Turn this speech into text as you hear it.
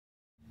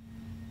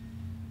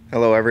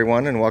Hello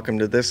everyone, and welcome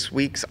to this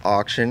week's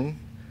auction,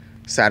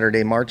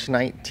 Saturday, March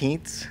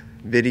 19th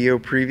video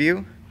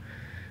preview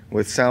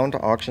with Sound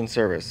Auction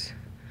Service.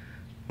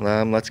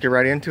 Let's get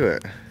right into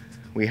it.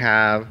 We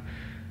have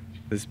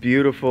this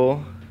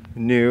beautiful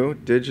new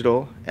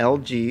digital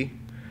LG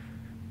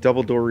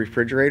double door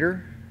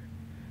refrigerator,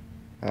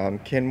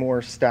 Kenmore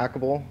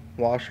stackable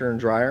washer and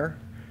dryer,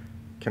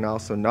 can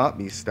also not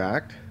be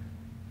stacked.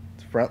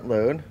 It's front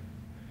load.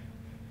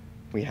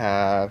 We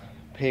have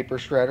paper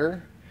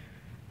shredder,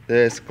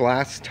 this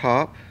glass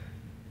top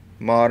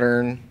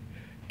modern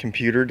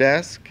computer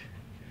desk,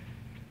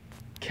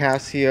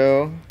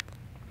 Casio,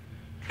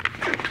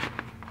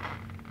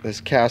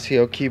 this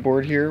Casio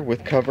keyboard here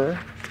with cover.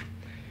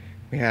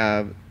 We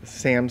have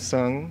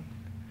Samsung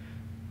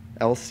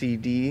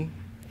LCD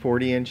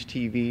 40-inch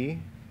TV,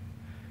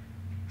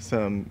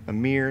 a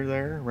mirror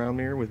there, a round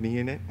mirror with me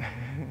in it,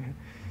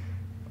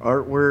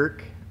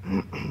 artwork,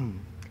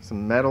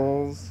 some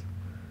medals.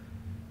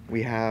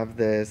 We have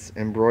this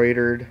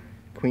embroidered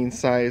queen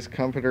size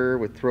comforter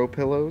with throw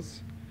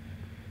pillows.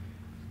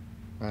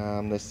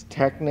 This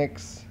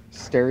Technics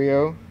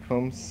stereo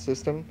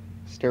system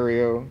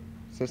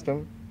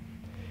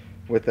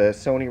with a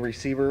Sony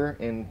receiver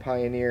and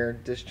Pioneer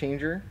disc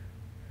changer.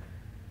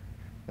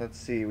 Let's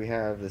see, we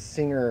have the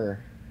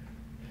Singer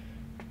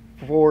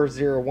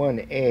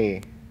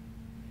 401A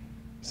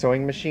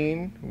sewing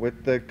machine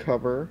with the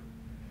cover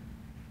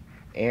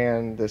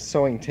and the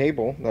sewing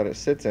table that it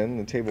sits in.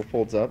 The table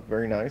folds up,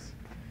 very nice.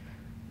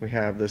 We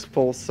have this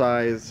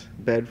full-size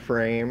bed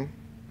frame,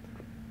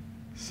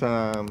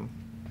 some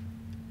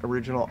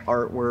original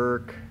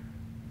artwork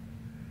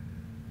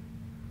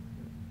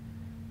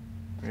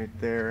right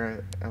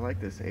there. I like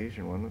this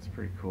Asian one, that's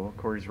pretty cool.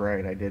 Corey's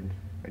right, I do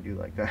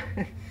like that.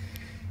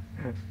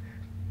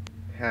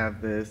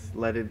 Have this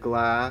leaded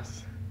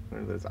glass. What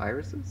are those,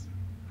 irises?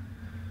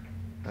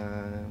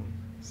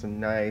 Some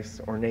nice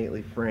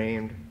ornately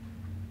framed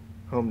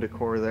home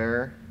decor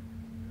there.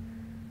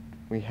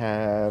 We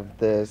have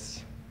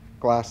this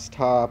glass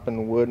top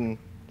and wooden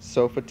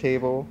sofa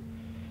table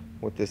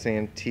with this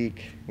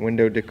antique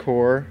window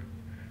decor.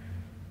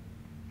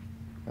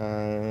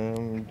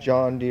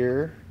 John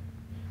Deere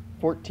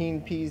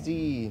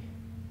 14PZ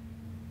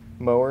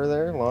mower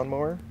there,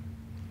 lawnmower.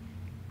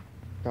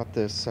 Got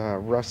this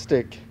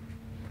rustic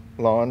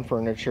lawn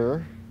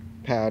furniture,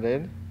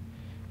 padded.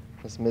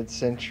 This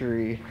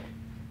mid-century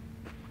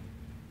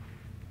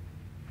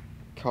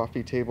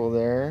coffee table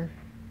there.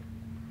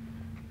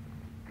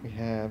 We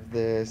have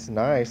this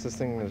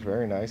thing is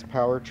very nice,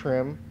 power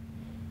trim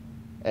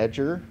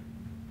edger.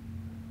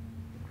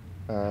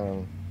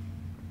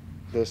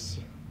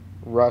 This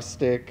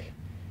rustic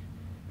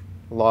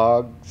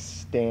log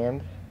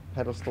stand,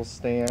 pedestal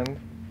stand.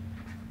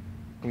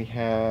 We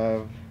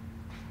have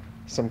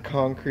some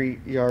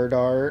concrete yard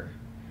art.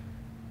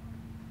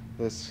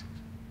 This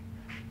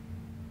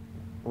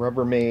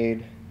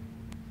Rubbermaid,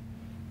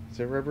 is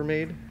it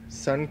Rubbermaid?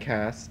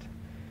 Suncast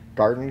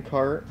garden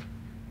cart.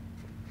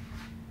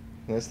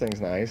 This thing's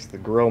nice, the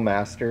Grill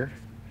Master,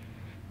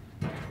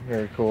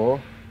 very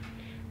cool,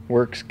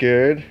 works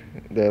good.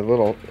 The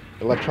little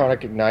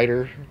electronic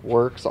igniter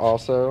works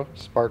also,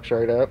 sparks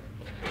right up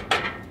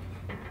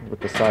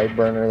with the side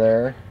burner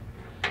there,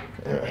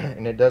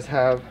 and it does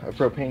have a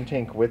propane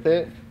tank with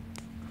it,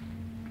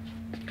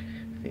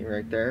 see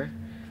right there.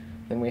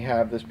 Then we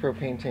have this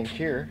propane tank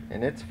here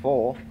and it's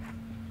full,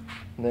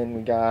 and then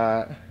we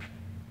got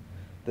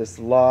this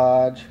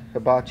Lodge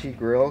hibachi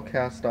grill,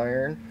 cast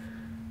iron.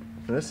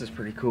 And this is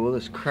pretty cool,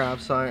 this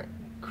Craftsman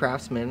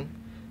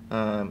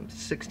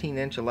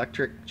 16-inch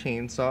electric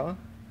chainsaw.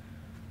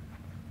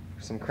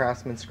 Some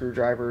Craftsman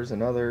screwdrivers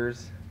and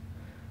others.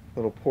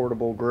 Little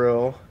portable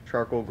grill,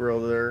 charcoal grill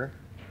there.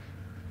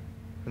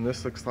 And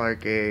this looks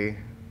like a,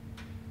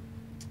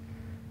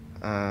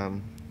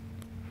 what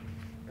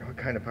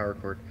kind of power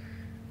cord?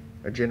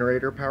 A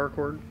generator power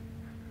cord.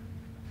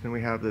 Then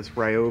we have this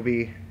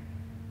Ryobi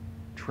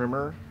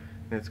trimmer,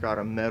 and it's got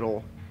a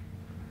metal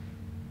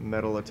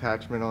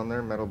attachment on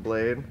there, metal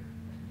blade.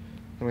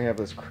 Then we have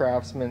this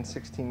Craftsman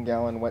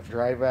 16-gallon wet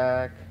dry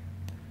vac,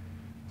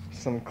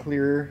 some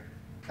clear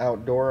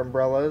outdoor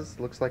umbrellas,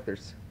 looks like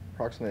there's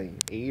approximately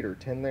 8 or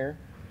 10 there.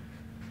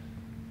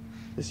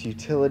 This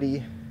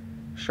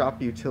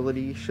shop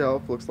utility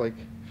shelf, looks like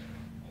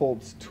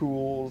holds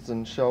tools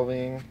and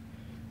shelving.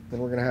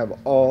 Then we're gonna have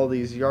all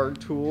these yard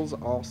tools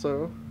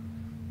also,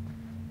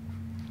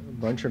 a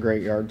bunch of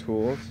great yard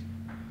tools.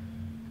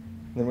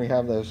 Then we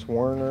have this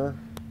Werner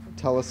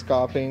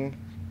telescoping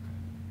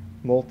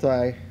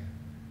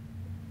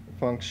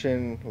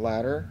multi-function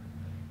ladder.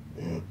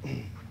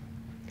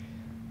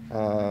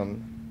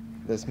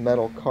 This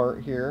metal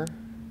cart here,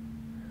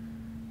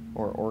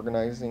 or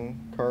organizing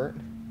cart.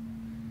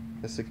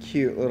 This is a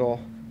cute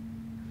little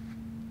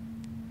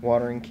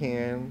watering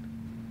can.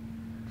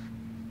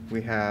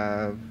 We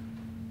have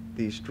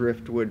these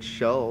driftwood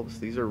shelves.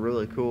 These are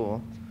really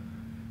cool.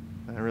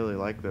 I really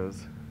like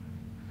those.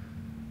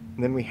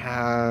 And then we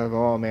have,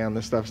 oh man,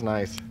 this stuff's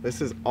nice. This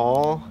is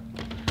all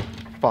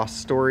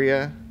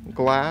Fostoria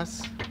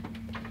glass.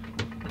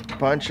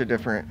 bunch of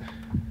different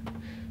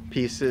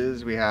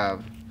pieces. We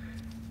have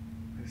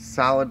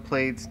salad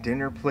plates,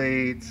 dinner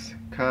plates,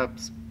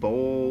 cups,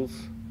 bowls,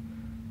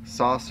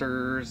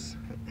 saucers,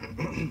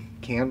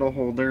 candle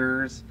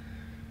holders,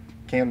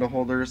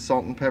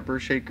 salt and pepper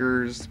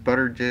shakers,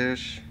 butter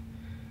dish,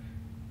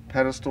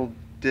 pedestal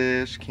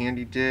dish,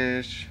 candy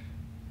dish,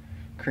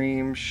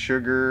 cream,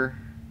 sugar,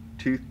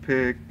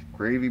 toothpick,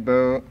 gravy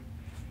boat,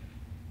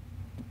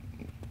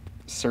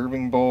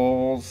 serving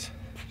bowls,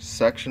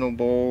 sectional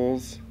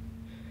bowls,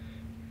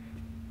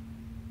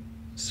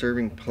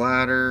 serving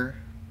platter,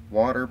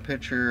 water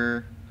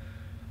pitcher,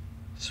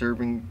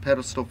 serving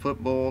pedestal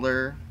foot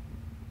boulder,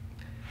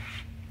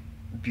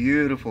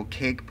 beautiful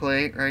cake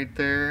plate right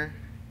there.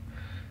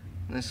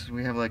 This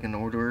we have like an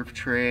hors d'oeuvre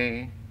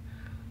tray,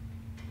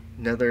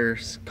 another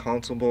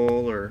console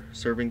bowl or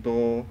serving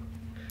bowl.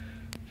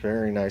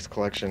 Very nice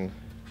collection.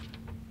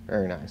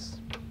 Very nice.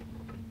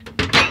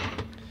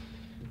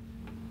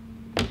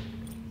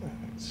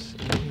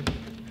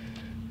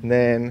 And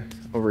then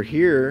over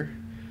here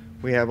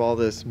we have all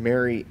this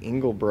Mary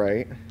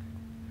Inglebright.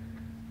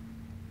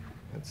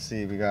 Let's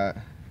see, we got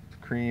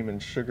cream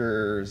and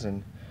sugars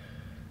and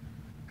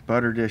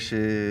butter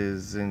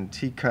dishes and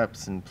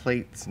teacups and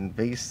plates and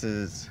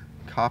vases,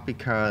 coffee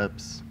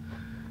cups,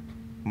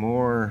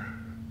 more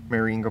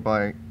Mary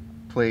Inglebright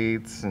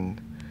plates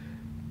and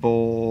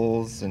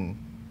bowls, and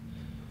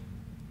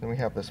then we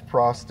have this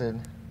frosted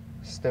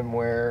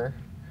stemware,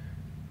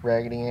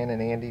 Raggedy Ann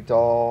and Andy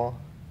doll,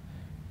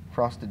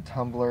 frosted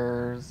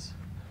tumblers.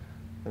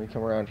 Then we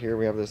come around here,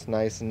 we have this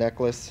nice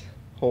necklace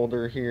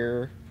holder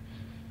here,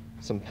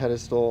 some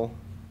pedestal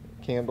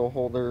candle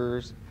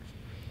holders,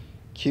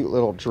 cute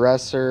little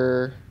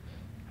dresser,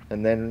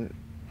 and then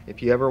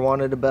if you ever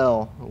wanted a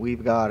bell,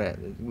 we've got it.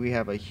 We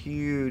have a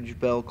huge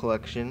bell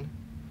collection,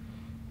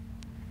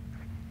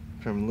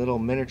 from little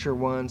miniature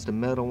ones to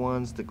metal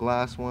ones to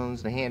glass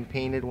ones to hand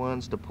painted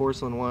ones to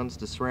porcelain ones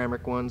to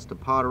ceramic ones to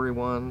pottery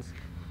ones,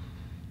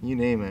 you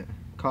name it,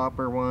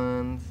 copper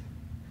ones.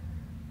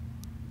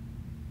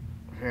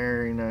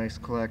 Very nice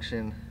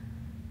collection,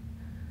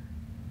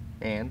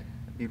 and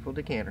a beautiful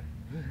decanter.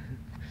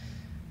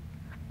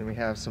 Then we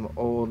have some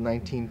old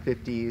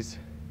 1950s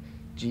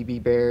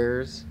GB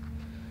Bears,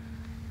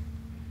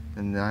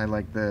 and I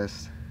like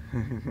this.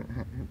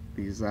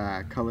 These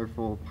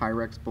colorful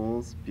Pyrex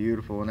bowls,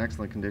 beautiful in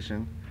excellent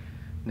condition,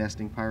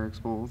 nesting Pyrex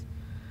bowls.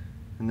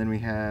 And then we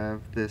have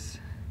this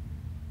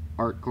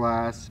art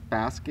glass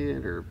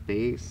basket or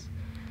base.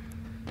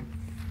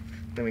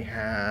 Then we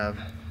have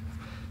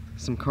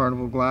some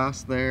carnival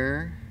glass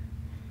there,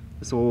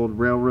 this old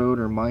railroad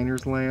or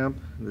miner's lamp,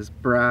 this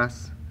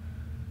brass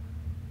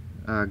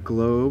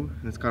globe,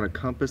 and it's got a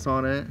compass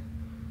on it,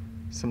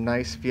 some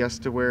nice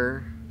Fiesta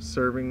ware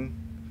serving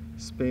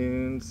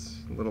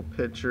spoons, a little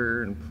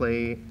pitcher and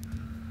plate.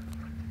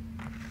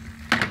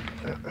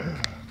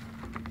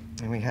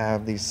 And we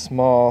have these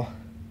small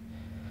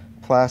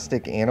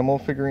plastic animal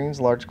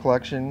figurines, large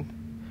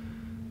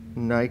collection,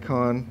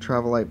 Nikon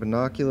travel light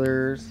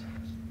binoculars.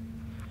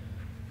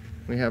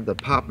 We have the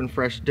Poppin'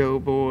 Fresh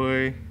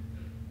Doughboy,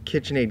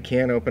 KitchenAid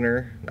can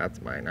opener,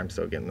 that's mine, I'm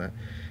still getting that.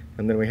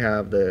 And then we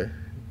have the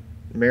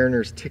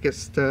Mariners ticket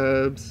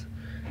stubs,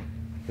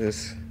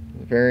 this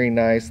very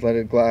nice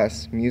leaded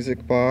glass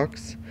music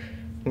box.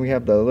 And we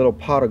have the little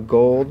pot of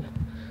gold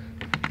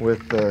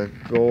with the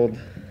gold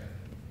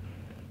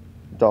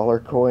dollar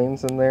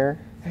coins in there.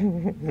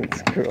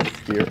 It's cool, it's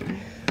cute.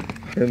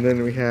 And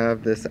then we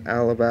have this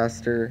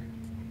alabaster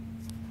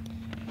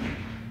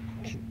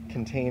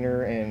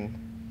container, and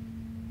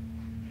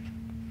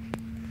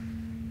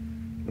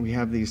we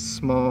have these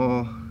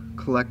small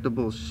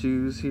collectible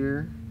shoes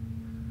here.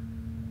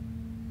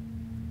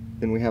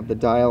 Then we have the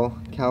dial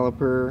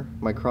caliper,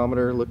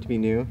 micrometer, look to be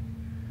new.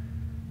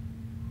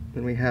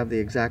 Then we have the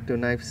X-Acto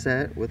knife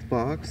set with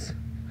box,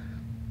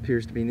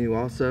 appears to be new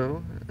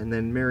also. And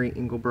then Mary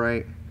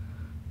Inglebright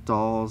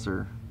dolls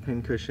or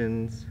pin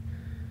cushions.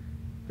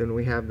 Then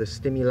we have the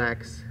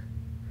Stimulax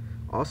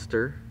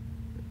Oster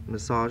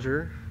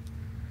massager.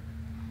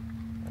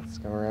 Let's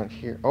go around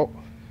here. Oh,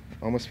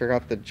 almost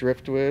forgot the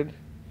driftwood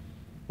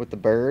with the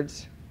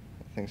birds.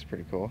 That thing's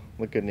pretty cool.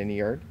 Look good in any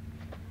yard.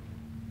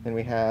 Then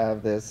we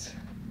have this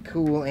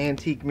cool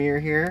antique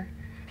mirror here,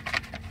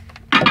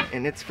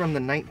 and it's from the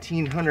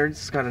 1900s.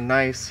 It's got a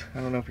nice, I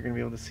don't know if you're gonna be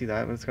able to see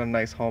that, but it's got a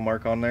nice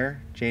hallmark on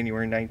there,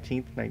 January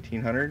 19th,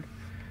 1900.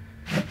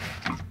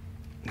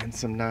 And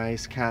some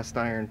nice cast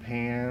iron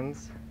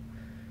pans.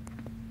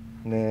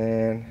 And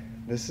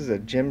then this is a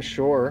Jim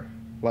Shore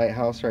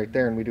lighthouse right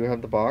there, and we do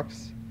have the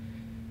box.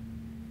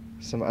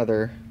 Some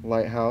other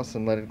lighthouse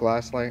and leaded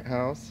glass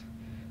lighthouse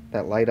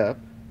that light up.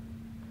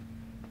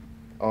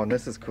 Oh, and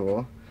this is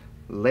cool.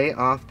 Lay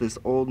off this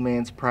old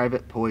man's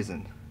private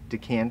poison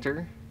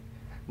decanter,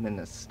 and then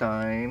a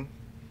stein,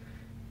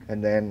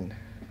 and then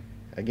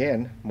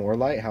again more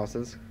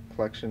lighthouses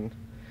collection,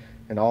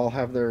 and all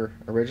have their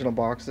original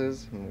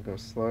boxes. I'm gonna go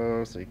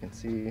slow so you can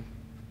see,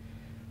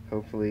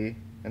 hopefully,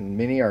 and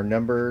many are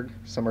numbered,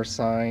 some are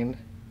signed.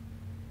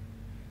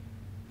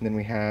 And then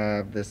we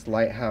have this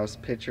lighthouse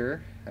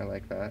pitcher. I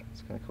like that.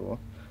 It's kind of cool.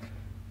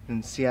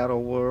 And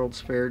Seattle World's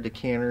Fair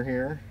decanter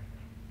here.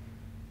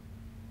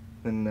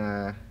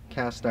 Then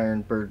cast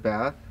iron bird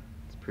bath.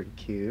 It's pretty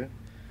cute.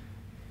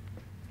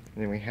 And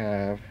then we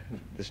have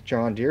this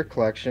John Deere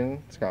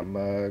collection. It's got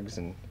mugs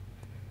and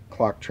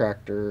clock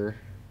tractor,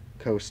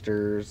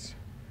 coasters,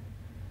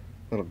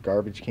 little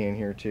garbage can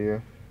here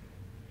too.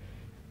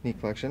 Neat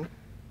collection.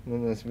 And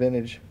then this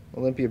vintage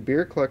Olympia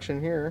beer collection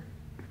here.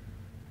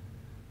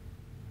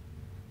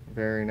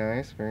 Very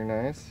nice, very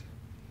nice.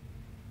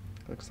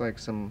 Looks like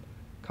some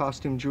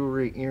costume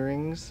jewelry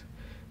earrings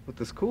with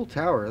this cool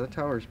tower. That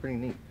tower is pretty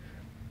neat.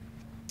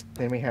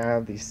 Then we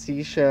have the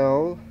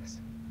seashells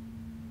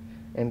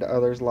and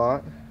others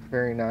lot.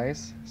 Very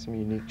nice. Some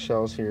unique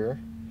shells here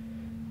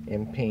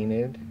and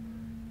painted.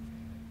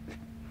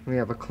 We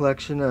have a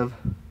collection of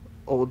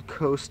old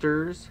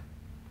coasters.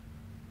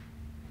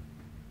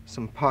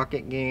 Some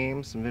pocket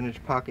games, some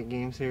vintage pocket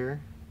games here.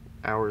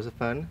 Hours of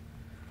fun.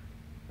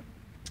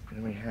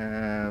 And we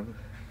have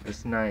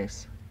this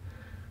nice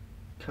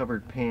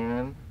covered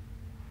pan,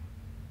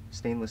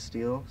 stainless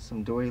steel,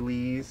 some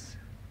doilies,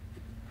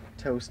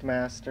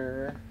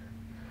 Toastmaster.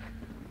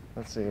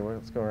 Let's see,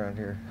 let's go around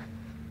here.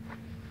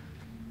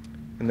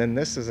 And then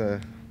this is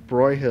a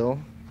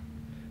Broyhill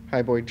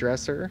highboy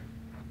dresser.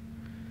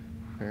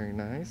 Very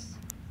nice.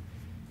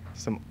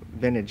 Some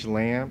vintage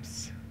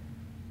lamps.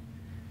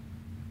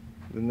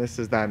 Then this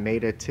is that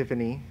Maida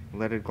Tiffany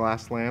leaded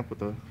glass lamp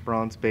with a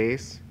bronze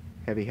base.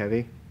 Heavy,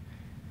 heavy.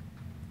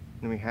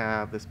 Then we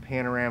have this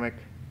panoramic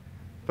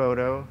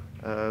photo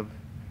of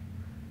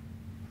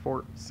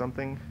Fort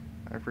something,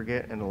 I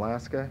forget, in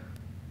Alaska.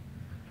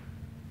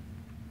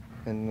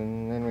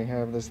 And then we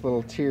have this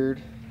little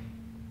tiered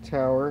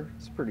tower.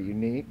 It's pretty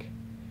unique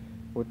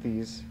with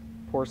these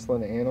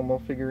porcelain animal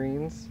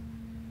figurines.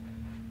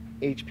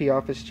 HP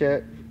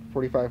OfficeJet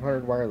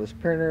 4500 wireless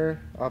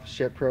printer,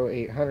 OfficeJet Pro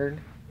 800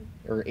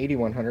 or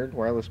 8100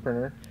 wireless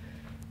printer.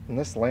 And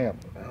this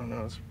lamp, I don't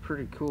know, it's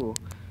pretty cool.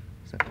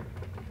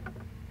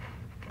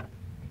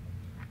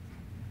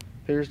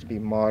 Appears to be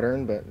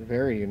modern, but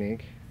very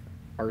unique,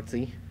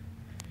 artsy.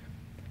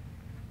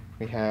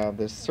 We have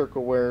this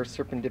Circleware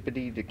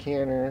Serendipity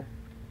decanter,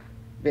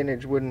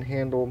 vintage wooden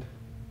handled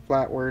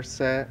flatware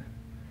set.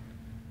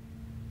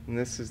 And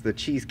this is the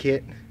cheese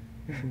kit,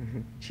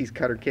 cheese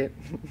cutter kit.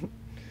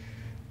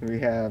 We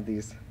have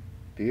these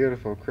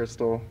beautiful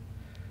crystal,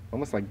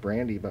 almost like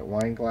brandy, but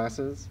wine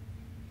glasses.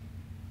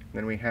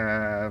 Then we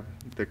have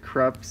the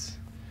Krups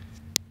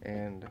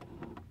and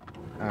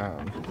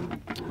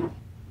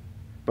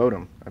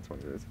Bodum, that's what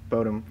it is.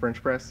 Bodum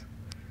French press.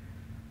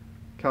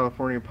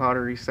 California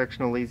Pottery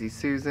sectional Lazy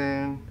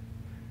Susan.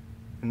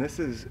 And this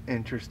is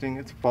interesting.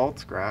 It's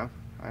Faltzgraf.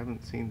 I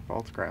haven't seen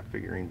Faltzgraf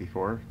figurine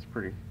before. It's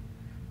pretty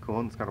cool.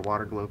 And it's got a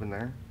water globe in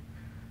there.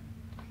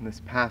 And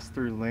this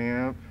pass-through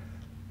lamp.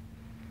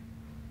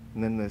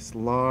 And then this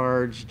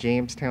large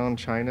Jamestown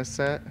china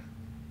set.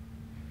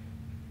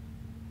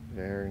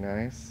 Very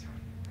nice.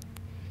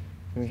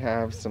 We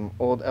have some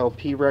old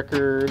LP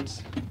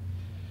records.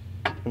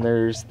 And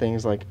there's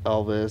things like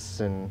Elvis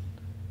and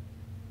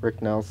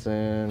Rick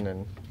Nelson,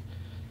 and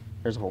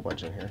there's a whole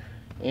bunch in here.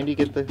 And you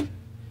get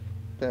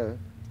the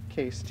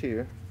case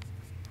too.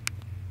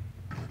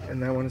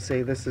 And I want to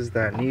say this is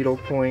that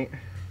needlepoint.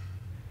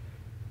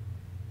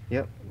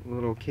 Yep,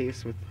 little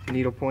case with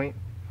needlepoint.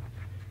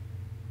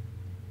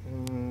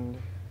 And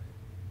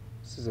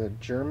this is a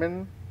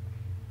German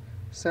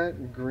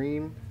set,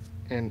 green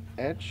and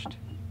etched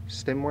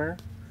stemware.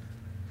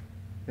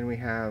 Then we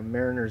have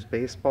Mariners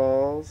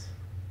baseballs.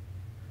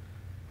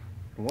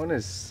 One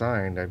is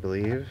signed, I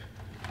believe.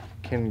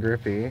 Ken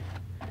Griffey.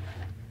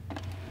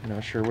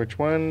 Not sure which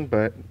one,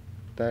 but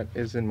that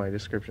is in my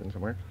description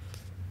somewhere.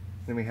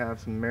 Then we have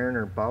some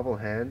Mariner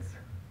bobbleheads.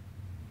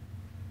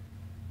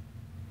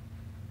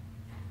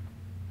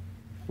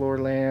 Floor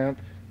lamp.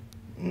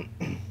 Then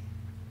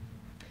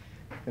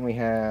we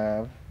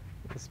have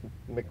this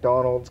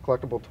McDonald's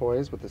collectible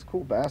toys with this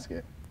cool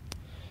basket.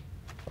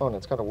 Oh, and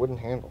it's got a wooden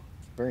handle.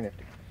 Very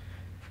nifty.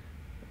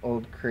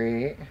 Old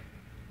crate.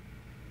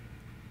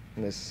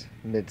 And this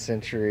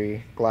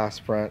mid-century glass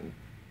front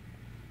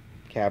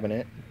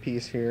cabinet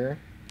piece here.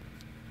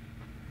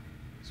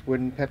 This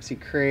wooden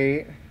Pepsi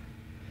crate.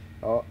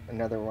 Oh,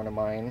 another one of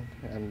mine.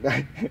 I'm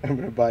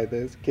gonna buy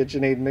this.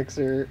 KitchenAid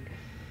mixer.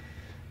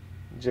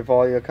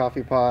 Javalia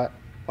coffee pot.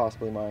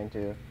 Possibly mine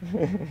too.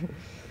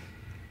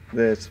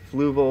 This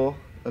Fluval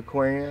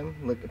aquarium.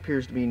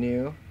 Appears to be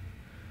new.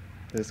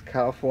 This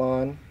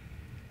Kaufland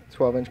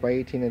 12-inch by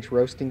 18-inch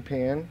roasting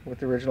pan with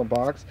the original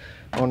box.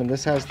 Oh, and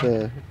this has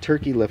the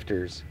turkey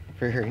lifters.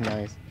 Very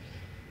nice.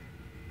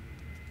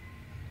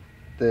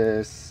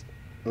 This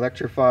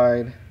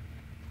electrified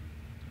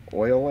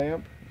oil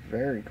lamp.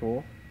 Very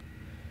cool.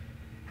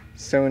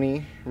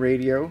 Sony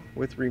radio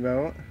with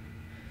remote.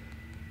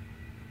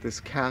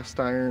 This cast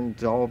iron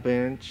doll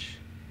bench.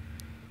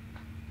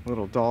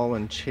 Little doll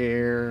and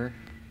chair.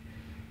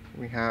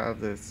 We have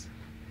this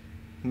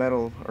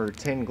metal or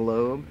tin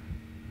globe.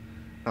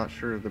 Not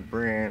sure of the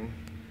brand.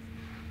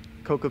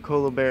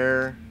 Coca-Cola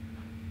bear,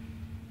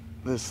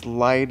 this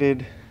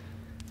lighted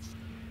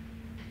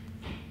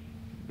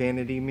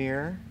vanity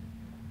mirror,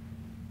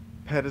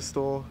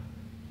 pedestal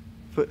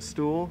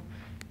footstool.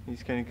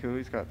 He's kind of cool.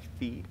 He's got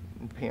feet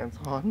and pants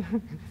on.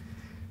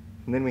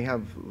 And then we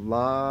have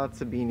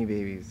lots of Beanie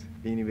Babies.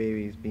 Beanie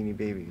Babies, Beanie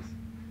Babies.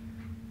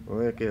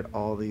 Look at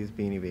all these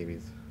Beanie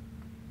Babies.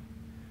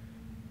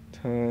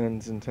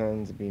 Tons and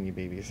tons of Beanie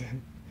Babies.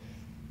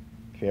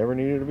 If you ever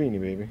needed a Beanie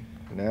Baby,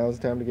 now's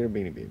the time to get a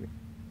Beanie Baby.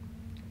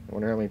 I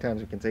wonder how many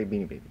times we can say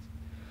Beanie Babies.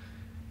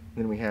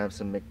 Then we have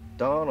some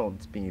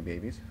McDonald's Beanie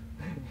Babies.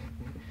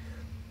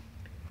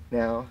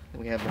 Now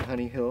we have the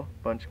Honey Hill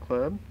Bunch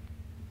Club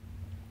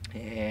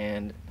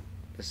and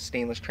the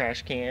stainless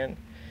trash can.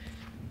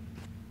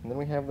 And then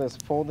we have this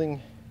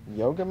folding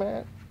yoga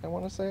mat, I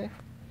want to say.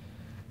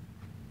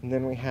 And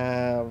then we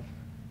have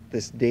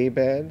this day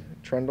bed,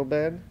 trundle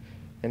bed,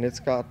 and it's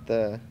got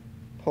the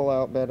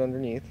pull-out bed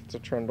underneath. It's a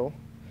trundle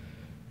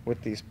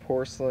with these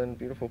porcelain,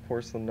 beautiful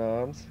porcelain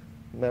knobs,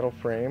 metal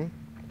frame.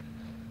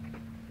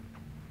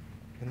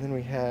 And then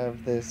we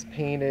have this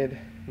painted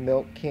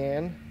milk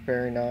can,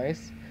 very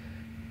nice.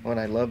 Oh, and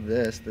I love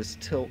this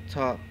tilt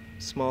top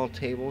small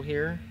table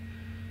here.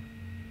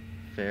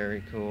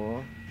 Very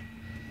cool.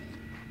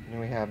 And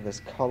we have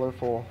this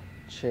colorful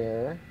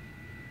chair.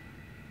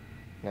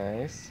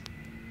 Nice.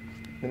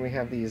 Then we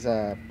have these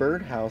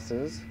bird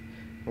houses.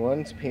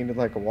 One's painted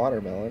like a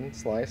watermelon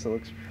slice. It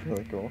looks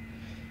really cool.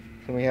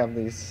 And we have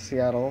these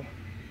Seattle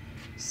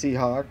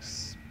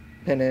Seahawks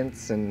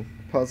pennants and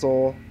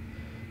puzzle.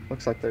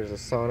 Looks like there's a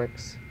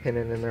Sonics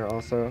pennant in there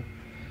also.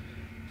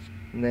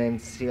 And then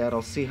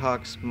Seattle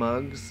Seahawks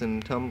mugs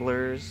and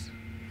tumblers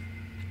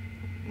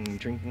and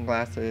drinking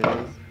glasses.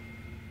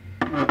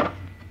 And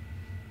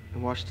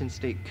Washington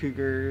State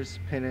Cougars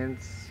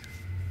pennants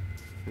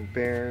and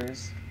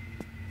bears.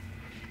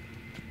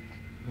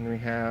 And we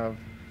have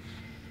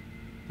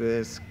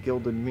this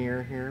gilded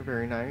mirror here,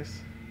 very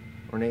nice,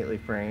 ornately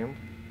framed.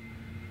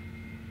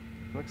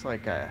 Looks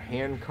like a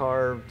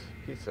hand-carved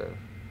piece of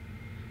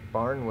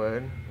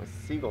barnwood with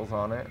seagulls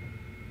on it.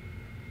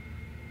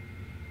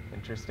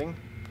 Interesting.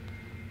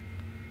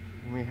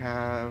 And we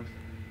have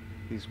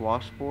these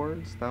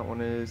washboards. That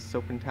one is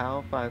soap and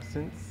towel, 5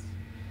 cents.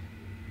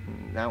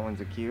 And that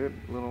one's a cute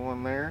little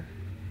one there.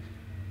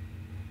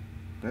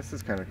 This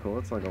is kind of cool.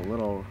 It's like a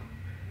little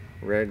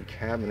red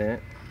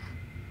cabinet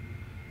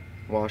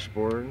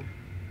washboard.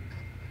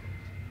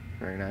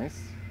 Very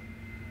nice.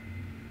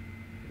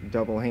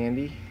 Double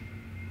handy.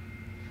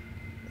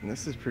 And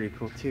this is pretty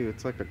cool too.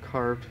 It's like a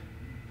carved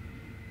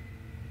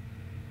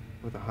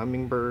with a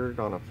hummingbird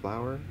on a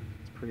flower.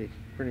 It's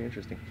pretty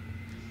interesting.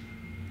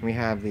 We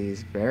have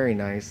these very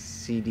nice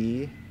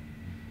CD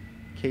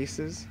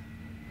cases.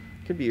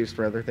 Could be used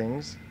for other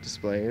things,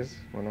 displays,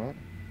 whatnot.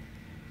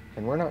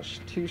 And we're not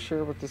too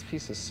sure what this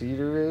piece of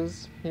cedar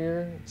is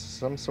here. It's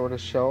some sort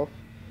of shelf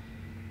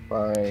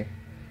by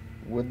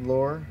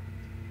Woodlore.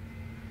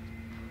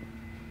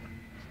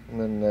 And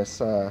then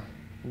this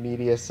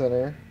media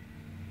center.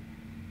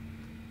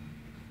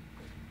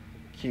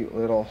 Cute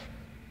little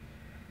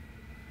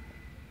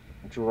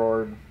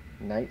drawered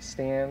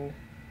nightstand,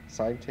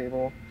 side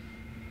table.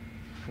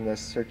 And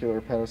this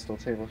circular pedestal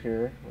table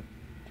here with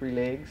 3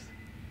 legs.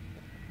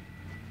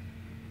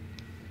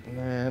 And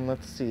then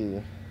let's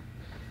see.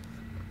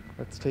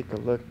 Let's take a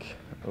look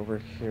over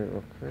here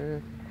real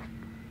quick.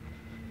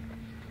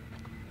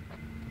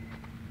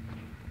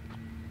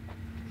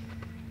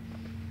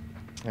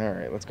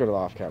 Alright, let's go to the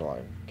off catalog.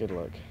 Good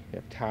look. We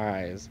have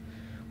ties.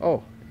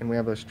 Oh, and we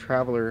have this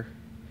Traveler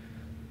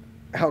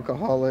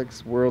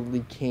Alcoholics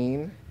Worldly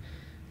Cane.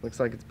 Looks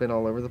like it's been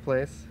all over the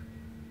place.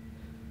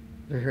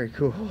 Very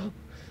cool.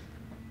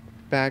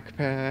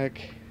 Backpack.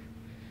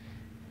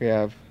 We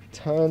have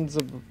tons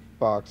of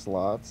box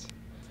lots.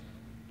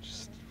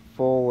 Just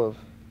full of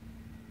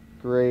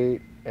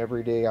great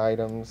everyday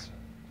items.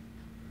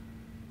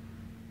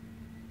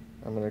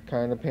 I'm going to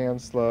kind of pan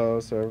slow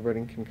so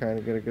everybody can kind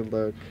of get a good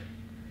look.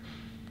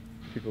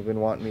 People have been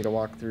wanting me to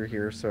walk through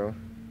here, so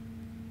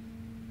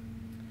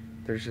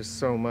there's just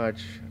so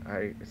much.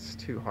 It's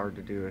too hard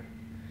to do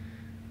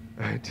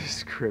a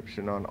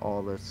description on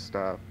all this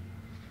stuff.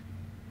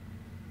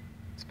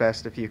 It's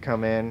best if you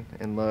come in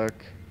and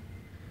look,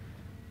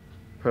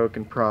 poke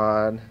and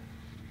prod.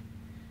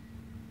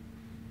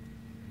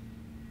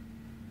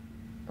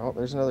 Oh,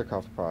 there's another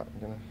coffee pot.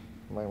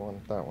 Might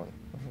want that one.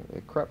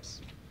 It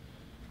creps.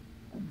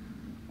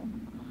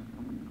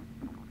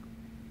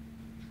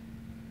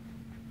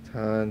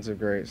 Tons of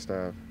great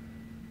stuff.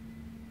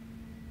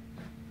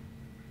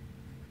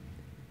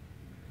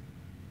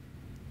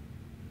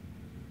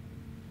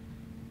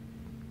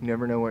 You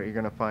never know what you're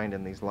going to find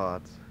in these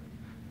lots.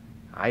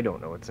 I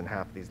don't know what's in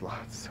half these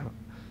lots, so.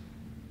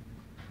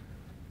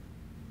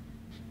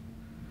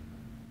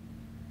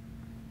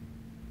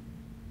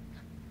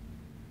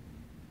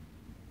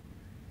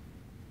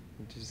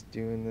 Just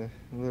doing the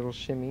little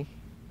shimmy.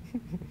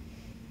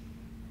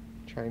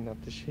 Trying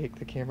not to shake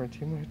the camera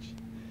too much.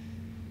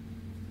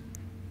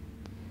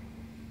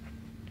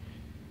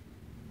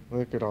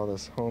 Look at all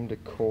this home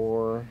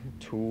decor,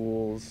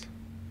 tools,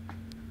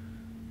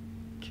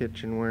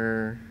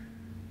 kitchenware,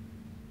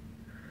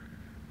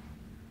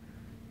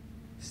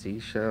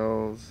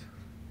 seashells,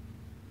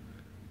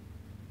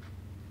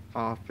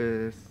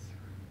 office,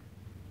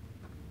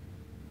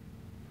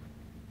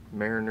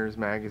 Mariners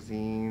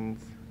magazines.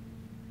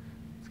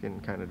 It's getting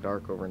kind of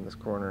dark over in this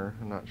corner.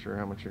 I'm not sure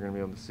how much you're going to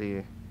be able to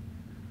see.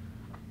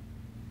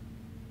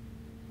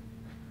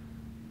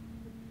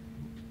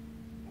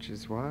 Which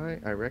is why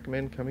I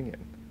recommend coming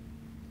in.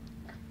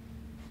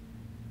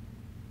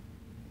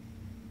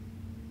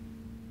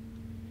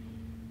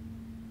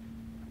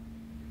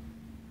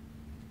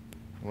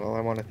 Well,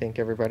 I want to thank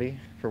everybody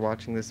for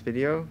watching this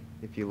video.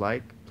 If you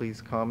like,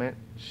 please comment,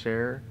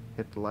 share,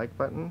 hit the like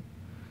button.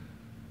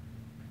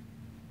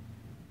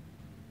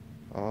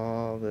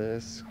 All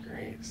this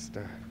great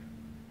stuff.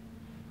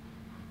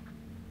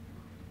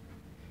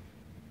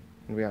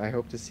 And I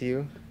hope to see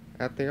you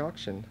at the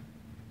auction.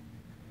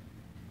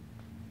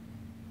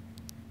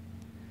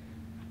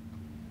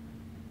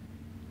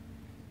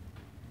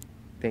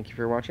 Thank you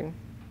for watching.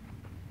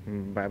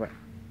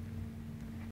 Bye-bye.